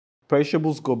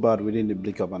Perishables go bad within the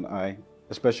blink of an eye,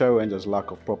 especially when there's lack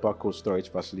of proper cold storage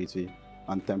facility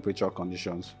and temperature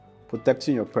conditions.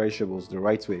 Protecting your perishables the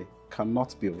right way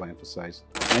cannot be overemphasized.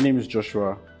 My name is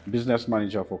Joshua, Business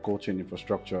Manager for Cold Chain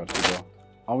Infrastructure at Figorr.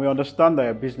 And we understand that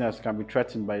your business can be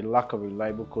threatened by lack of a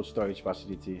reliable cold storage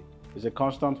facility. It's a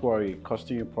constant worry,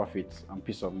 costing you profits and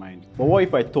peace of mind. But what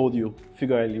if I told you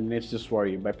Figorr eliminates this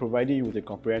worry by providing you with a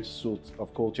comprehensive suite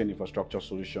of cold chain infrastructure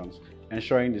solutions,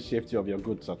 ensuring the safety of your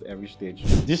goods at every stage?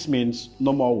 This means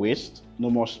no more waste, no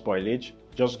more spoilage,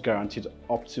 just guaranteed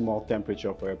optimal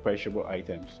temperature for your perishable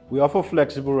items. We offer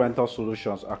flexible rental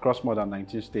solutions across more than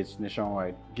 19 states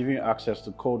nationwide, giving you access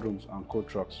to cold rooms and cold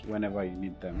trucks whenever you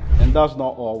need them. And that's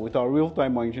not all. With our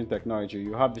real-time monitoring technology,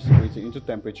 you have visibility into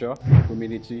temperature,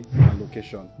 humidity, and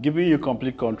location, giving you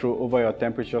complete control over your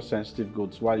temperature-sensitive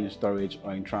goods while in storage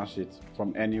or in transit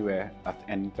from anywhere at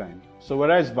any time. So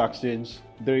whether it's vaccines,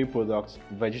 dairy products,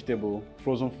 vegetable,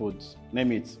 frozen foods,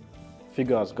 name it,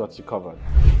 Figorr has got you covered.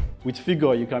 With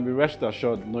Figorr, you can be rest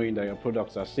assured knowing that your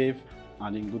products are safe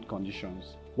and in good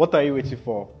conditions. What are you waiting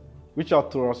for? Reach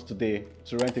out to us today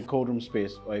to rent a cold room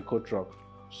space or a cold truck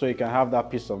so you can have that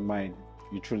peace of mind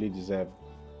you truly deserve.